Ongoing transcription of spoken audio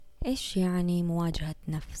إيش يعني مواجهة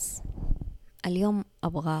نفس؟ اليوم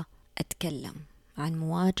أبغى أتكلم عن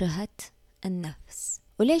مواجهة النفس،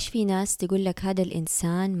 وليش في ناس تقول لك هذا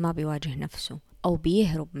الإنسان ما بيواجه نفسه أو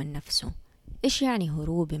بيهرب من نفسه. إيش يعني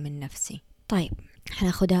هروبي من نفسي؟ طيب،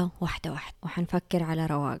 حناخدها واحدة واحدة وحنفكر على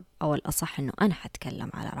رواق، أو الأصح إنه أنا حتكلم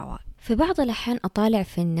على رواق. في بعض الأحيان أطالع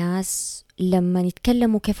في الناس لما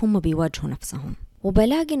يتكلموا كيف هم بيواجهوا نفسهم،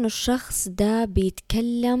 وبلاقي إنه الشخص ده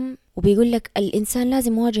بيتكلم وبيقول لك الإنسان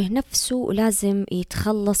لازم يواجه نفسه، ولازم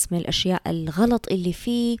يتخلص من الأشياء الغلط اللي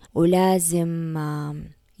فيه، ولازم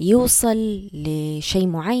يوصل لشيء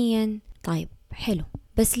معين. طيب حلو،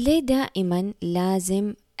 بس ليه دائما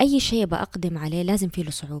لازم أي شيء بأقدم عليه لازم فيه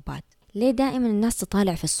له صعوبات؟ ليه دائما الناس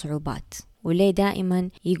تطالع في الصعوبات؟ وليه دائما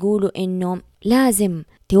يقولوا إنه لازم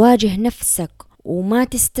تواجه نفسك وما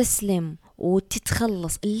تستسلم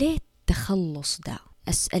وتتخلص؟ ليه التخلص ده؟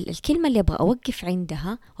 الكلمة اللي أبغى أوقف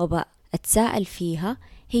عندها وأبغى أتساءل فيها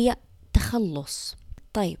هي تخلص.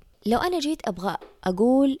 طيب لو أنا جيت أبغى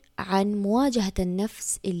أقول عن مواجهة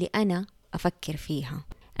النفس اللي أنا أفكر فيها،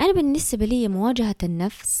 أنا بالنسبة لي مواجهة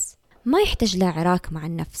النفس ما يحتاج لها عراك مع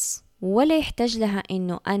النفس، ولا يحتاج لها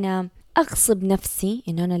إنه أنا أغصب نفسي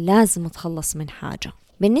إنه أنا لازم أتخلص من حاجة.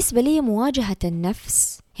 بالنسبة لي مواجهة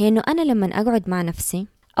النفس هي إنه أنا لما أقعد مع نفسي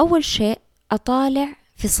أول شيء أطالع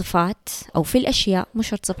في صفات أو في الأشياء، مش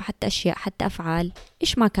شرط صفة، حتى أشياء، حتى أفعال،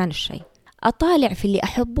 إيش ما كان الشيء. أطالع في اللي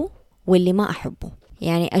أحبه واللي ما أحبه.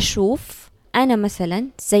 يعني أشوف أنا مثلا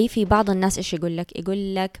زي في بعض الناس إيش يقول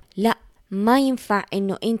لك لا ما ينفع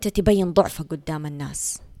إنه أنت تبين ضعفك قدام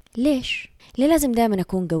الناس. ليش لازم دائما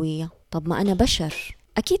أكون قوية؟ طب ما أنا بشر،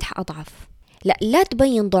 أكيد حأضعف. لا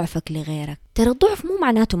تبين ضعفك لغيرك. ترى الضعف مو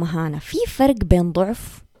معناته مهانة. في فرق بين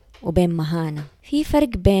ضعف وبين مهانة. في فرق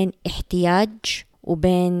بين احتياج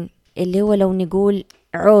وبين اللي هو لو نقول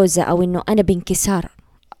عوزة، أو إنه أنا بانكسار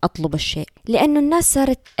أطلب الشيء. لأنه الناس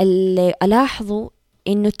صارت اللي ألاحظوا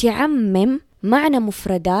إنه تعمم معنى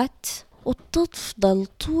مفردات، وتفضل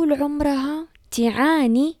طول عمرها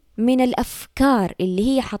تعاني من الأفكار اللي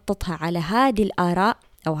هي حطتها على هذه الآراء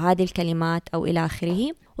أو هذه الكلمات أو إلى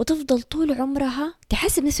آخره، وتفضل طول عمرها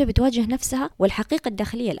تحسب نفسها بتواجه نفسها، والحقيقة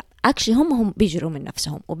الداخلية لا، أكشلي هم بيجروا من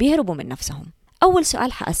نفسهم وبيهربوا من نفسهم. أول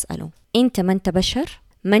سؤال حأسأله، أنت ما أنت بشر؟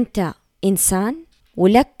 ما أنت إنسان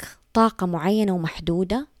ولك طاقة معينة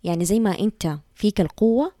ومحدودة؟ يعني زي ما أنت فيك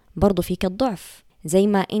القوة برضو فيك الضعف، زي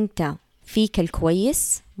ما أنت فيك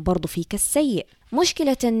الكويس برضو فيك السيء.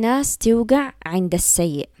 مشكلة الناس توقع عند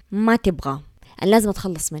السيء، ما تبغى، أنا لازم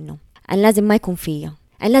أتخلص منه، أنا لازم ما يكون فيا،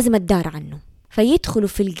 أنا لازم أدار عنه، فيدخلوا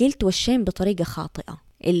في الجلد والشيم بطريقة خاطئة،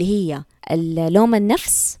 اللي هي اللوم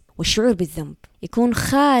النفس والشعور بالذنب، يكون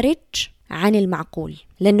خارج عن المعقول،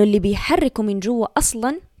 لأنه اللي بيحركه من جوا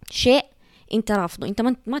أصلا شيء أنت رافضه، أنت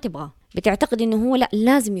ما تبغاه، بتعتقد إنه هو لا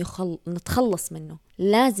لازم نتخلص منه،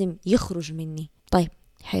 لازم يخرج مني. طيب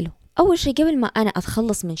حلو، أول شيء قبل ما أنا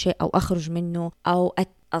أتخلص من شيء أو أخرج منه أو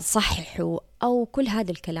أصححه أو كل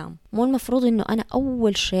هذا الكلام، مو المفروض إنه أنا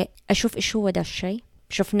أول شيء أشوف إيش هو ده الشيء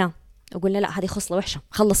شفناه وقلنا لا هذه خصلة وحشة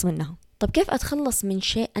خلص منها. طب كيف أتخلص من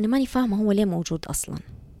شيء أنا ماني فاهمة هو ليه موجود أصلا؟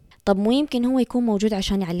 طب مو يمكن هو يكون موجود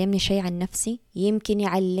عشان يعلمني شيء عن نفسي؟ يمكن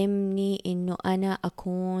يعلمني إنه أنا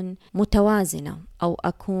أكون متوازنة، أو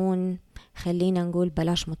أكون، خلينا نقول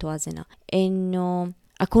بلاش متوازنة، إنه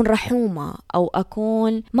أكون رحومة، أو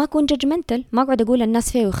أكون ما أكون ججمنتل، ما أقعد أقول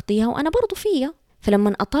الناس فيها ويخطيها وأنا برضو فيها.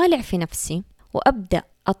 فلما أطالع في نفسي وأبدأ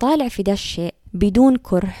أطالع في ده الشيء بدون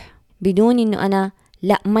كره، بدون إنه أنا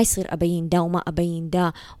لا ما يصير أبين ده وما أبين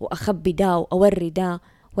ده وأخبي ده وأوري ده،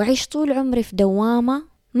 وأعيش طول عمري في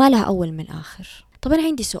دوامة ما لها أول من آخر. طب أنا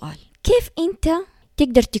عندي سؤال، كيف أنت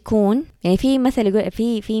تقدر تكون، يعني في مثل يقول،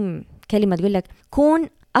 في كلمة تقول لك كون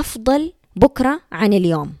أفضل بكرة عن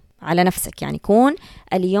اليوم على نفسك، يعني كون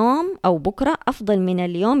اليوم أو بكرة أفضل من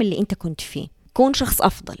اليوم اللي أنت كنت فيه، كون شخص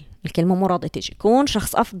أفضل. الكلمة مو راضية تجي، كون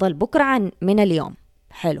شخص أفضل بكرة من اليوم.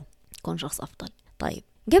 حلو، كون شخص أفضل. طيب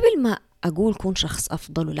قبل ما أقول كون شخص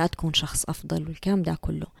أفضل ولا تكون شخص أفضل والكلام ده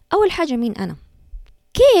كله، أول حاجة مين أنا؟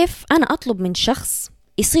 كيف أنا أطلب من شخص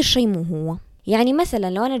يصير شيء مو هو؟ يعني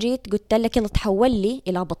مثلا لو أنا جيت قلت لك يلا تحول لي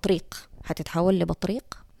إلى بطريق، هتتحول لي بطريق؟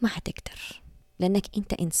 ما هتقدر، لأنك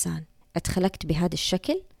أنت إنسان، اتخلقت بهذا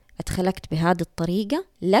الشكل، اتخلقت بهذه الطريقة،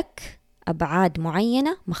 لك أبعاد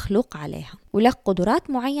معينة مخلوق عليها، ولك قدرات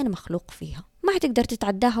معينة مخلوق فيها، ما هتقدر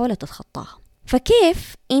تتعداها ولا تتخطاها.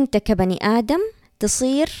 فكيف أنت كبني آدم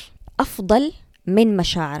تصير أفضل من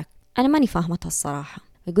مشاعرك؟ أنا ماني فاهمتها الصراحة.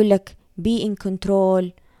 يقول لك be in control،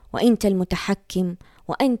 وأنت المتحكم،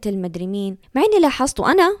 وأنت المدري مين، مع أني لاحظت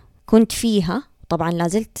وأنا كنت فيها، طبعا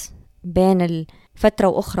لازلت بين الفترة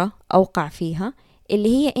وأخرى أوقع فيها، اللي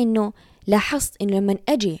هي إنه لاحظت إنه لما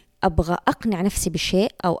أجي أبغى أقنع نفسي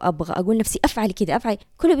بشيء أو أبغى أقول نفسي أفعل كده أفعل،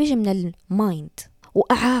 كله بيجي من المايند،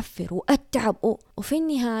 وأعافر وأتعب وفي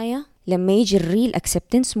النهاية لما يجي الريل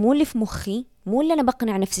أكسبتنس مو اللي في مخي، مو اللي أنا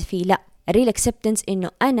بقنع نفسي فيه، لا، الريل أكسبتنس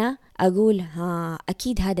إنه أنا أقول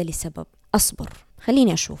أكيد هذا لسبب، أصبر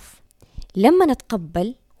خليني أشوف. لما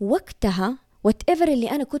نتقبل وقتها whatever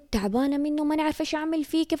اللي أنا كنت تعبانة منه ما نعرف إيش أعمل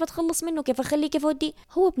فيه، كيف أتخلص منه، كيف أخليه، كيف أودي،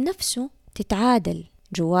 هو بنفسه تتعادل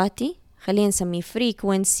جواتي، خلينا نسميه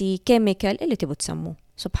فريكونسي كيميكال اللي تبوا تسموه،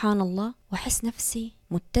 سبحان الله، وأحس نفسي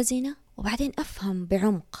متزنة، وبعدين أفهم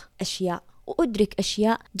بعمق أشياء وأدرك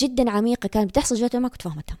أشياء جدا عميقة كانت بتحصل جواتي وما كنت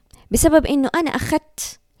فهمتها، بسبب إنه أنا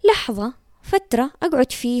أخذت لحظة فترة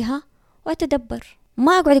أقعد فيها وأتدبر،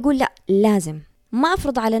 ما أقعد أقول لا لازم، ما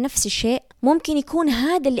أفرض على نفسي شيء ممكن يكون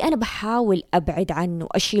هذا اللي أنا بحاول أبعد عنه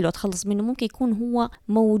أشيله وأتخلص منه ممكن يكون هو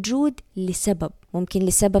موجود لسبب، ممكن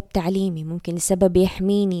لسبب تعليمي، ممكن لسبب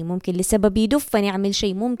يحميني، ممكن لسبب يدفني أعمل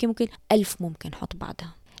شيء، ممكن ألف ممكن حط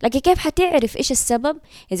بعدها. لكن كيف حتعرف إيش السبب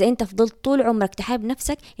إذا أنت فضلت طول عمرك تحب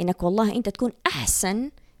نفسك إنك والله أنت تكون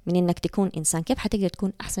أحسن من إنك تكون إنسان؟ كيف حتقدر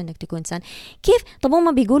تكون أحسن إنك تكون إنسان؟ كيف؟ طب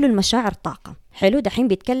هما بيقولوا المشاعر طاقة، حلو، دحين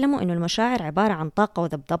بيتكلموا إنه المشاعر عبارة عن طاقة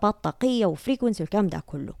وذبذبات طاقية وفريكونسي والكلام ده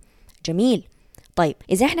كله، جميل. طيب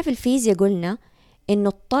إذا إحنا في الفيزياء قلنا إنه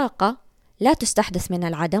الطاقة لا تستحدث من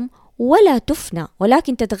العدم ولا تفنى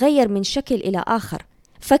ولكن تتغير من شكل إلى آخر،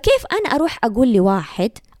 فكيف أنا أروح أقول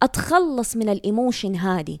لواحد أتخلص من الإيموشن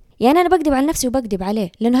هذه؟ يعني أنا بكذب على نفسي وبكذب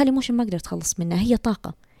عليه، لأنه هالإيموشن ما أقدر أتخلص منها، هي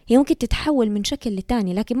طاقة، هي ممكن تتحول من شكل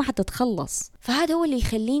لتاني لكن ما حتتخلص. فهذا هو اللي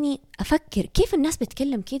يخليني أفكر كيف الناس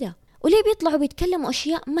بتتكلم كده، وليه بيطلعوا بيتكلموا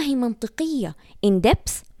أشياء ما هي منطقية in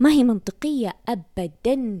depth، ما هي منطقية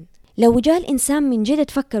أبدا. لو جاء الإنسان من جد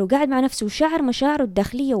تفكر وقاعد مع نفسه وشعر مشاعره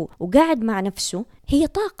الداخلية وقاعد مع نفسه، هي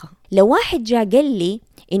طاقة. لو واحد جاء قال لي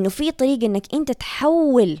إنه في طريقة إنك أنت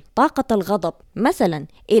تحول طاقة الغضب مثلا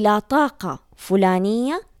إلى طاقة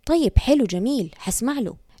فلانية، طيب حلو جميل حسمع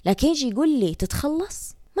له، لكن يجي يقول لي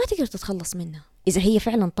تتخلص، ما تقدر تتخلص منها. إذا هي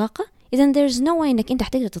فعلا طاقة إذا there's no way إنك أنت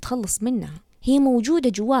حتقدر تتخلص منها، هي موجودة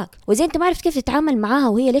جواك، وإذا أنت ما عرفت كيف تتعامل معاها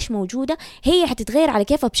وهي ليش موجودة، هي حتتغير على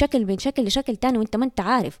كيفها بشكل من شكل لشكل تاني وإنت ما أنت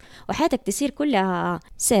عارف، وحياتك تصير كلها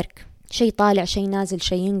سيرك، شيء طالع شيء نازل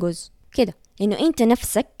شيء ينقز كده. إنه أنت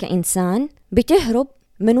نفسك كإنسان بتهرب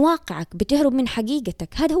من واقعك، بتهرب من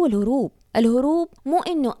حقيقتك، هذا هو الهروب. الهروب مو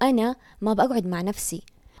إنه أنا ما بقعد مع نفسي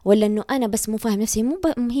ولا إنه أنا بس مو فاهم نفسي،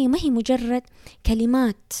 هي ما هي مجرد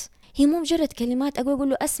كلمات، هي مو مجرد كلمات أقول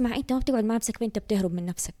له أسمع أنت ما بتقعد مع نفسك فأنت بتهرب من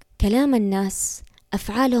نفسك. كلام الناس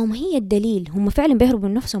أفعالهم هي الدليل هم فعلا بيهربوا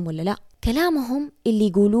من نفسهم ولا لا. كلامهم اللي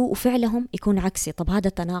يقولوه وفعلهم يكون عكسي، طب هذا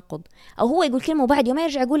تناقض. أو هو يقول كلمة وبعد يوم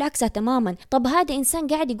يرجع يقول عكسها تماما، طب هذا إنسان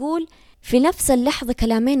قاعد يقول في نفس اللحظة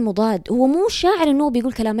كلامين مضاد، هو مو شاعر إنه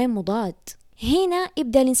بيقول كلامين مضاد. هنا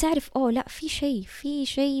يبدأ الإنسان يعرف لا في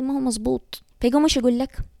شيء ما هو مزبوط، فيقوم مش يقول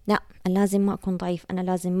لك لا أنا لازم ما أكون ضعيف، أنا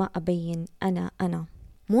لازم ما أبين أنا.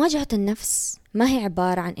 مواجهة النفس ما هي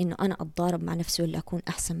عبارة عن إنه أنا أتضارب مع نفسي ولا أكون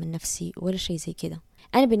أحسن من نفسي ولا شيء زي كده.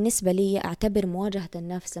 أنا بالنسبة لي أعتبر مواجهة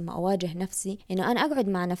النفس لما أواجه نفسي إنه أنا أقعد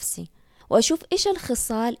مع نفسي وأشوف إيش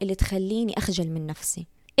الخصال اللي تخليني أخجل من نفسي،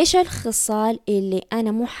 إيش الخصال اللي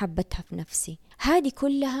أنا مو حبتها في نفسي، هذه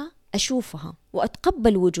كلها أشوفها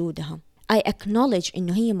وأتقبل وجودها. I acknowledge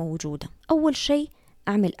إنه هي موجودة. أول شيء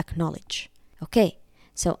أعمل acknowledge. أوكي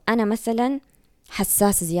أنا مثلا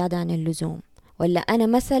حساس زيادة عن اللزوم، ولا أنا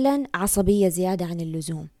مثلا عصبية زيادة عن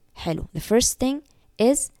اللزوم، حلو. The first thing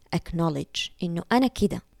is acknowledge إنه أنا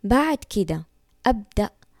كده. بعد كده أبدأ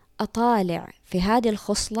أطالع في هذه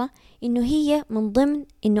الخصلة إنه هي من ضمن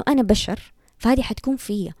إنه أنا بشر، فهذه حتكون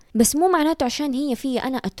فيا، بس مو معناته عشان هي فيا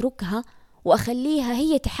أنا أتركها وأخليها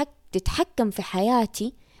هي تتحكم في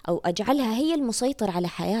حياتي أو أجعلها هي المسيطر على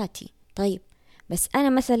حياتي. طيب بس أنا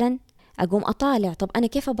مثلا أقوم أطالع طب أنا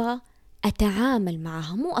كيف أبغى أتعامل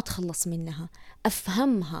معها، مو أتخلص منها،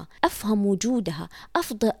 أفهمها، أفهم وجودها،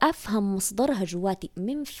 أفهم مصدرها جواتي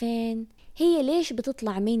من فين، هي ليش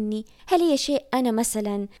بتطلع مني، هل هي شيء أنا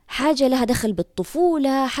مثلا حاجة لها دخل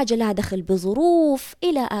بالطفولة، حاجة لها دخل بظروف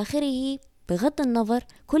إلى آخره. بغض النظر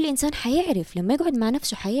كل إنسان حيعرف لما يقعد مع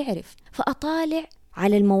نفسه حيعرف. فأطالع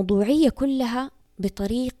على الموضوعية كلها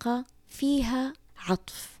بطريقة فيها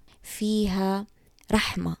عطف، فيها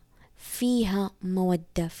رحمة، فيها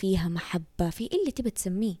مودة، فيها محبة، في اللي تبي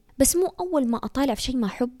تسميه، بس مو أول ما أطالع في شيء ما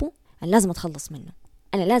أحبه أنا لازم أتخلص منه،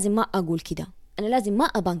 أنا لازم ما أقول كده، أنا لازم ما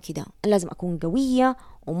أبان كده، أنا لازم أكون قوية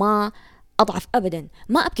وما أضعف أبدا،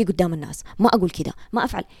 ما أبكي قدام الناس، ما أقول كده، ما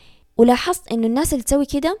أفعل. ولاحظت إنه الناس اللي تسوي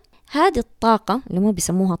كده هذه الطاقة اللي مو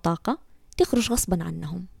بيسموها طاقة تخرج غصبا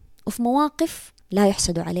عنهم وفي مواقف لا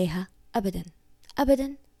يحسدوا عليها أبدا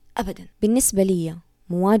أبدا أبدا. بالنسبة لي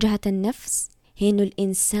مواجهة النفس هي إنه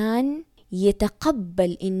الإنسان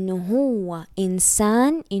يتقبل إنه هو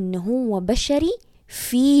إنسان، إنه هو بشري،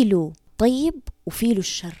 فيله طيب وفيله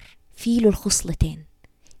الشر، فيله الخصلتين،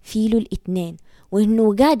 فيله الاتنين،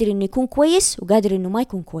 وإنه قادر إنه يكون كويس وقادر إنه ما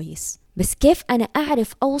يكون كويس. بس كيف أنا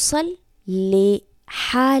أعرف أوصل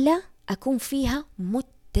لحالة أكون فيها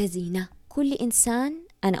متزنة؟ كل إنسان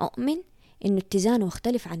أنا أؤمن إنه اتزانه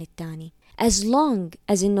مختلف عن التاني. as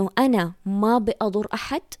long as إنه أنا ما بأضر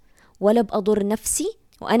أحد ولا بأضر نفسي،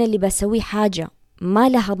 وأنا اللي بسوي حاجة ما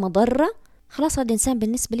لها مضرة، خلاص هذا الإنسان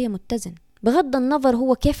بالنسبة لي متزن. بغض النظر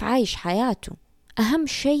هو كيف عايش حياته، أهم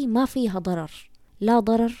شيء ما فيها ضرر، لا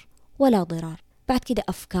ضرر ولا ضرار. بعد كده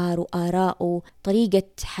أفكاره، آراءه، طريقة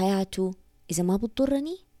حياته، إذا ما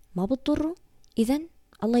بتضرني ما بتضره، إذن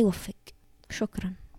الله يوفق. شكرا.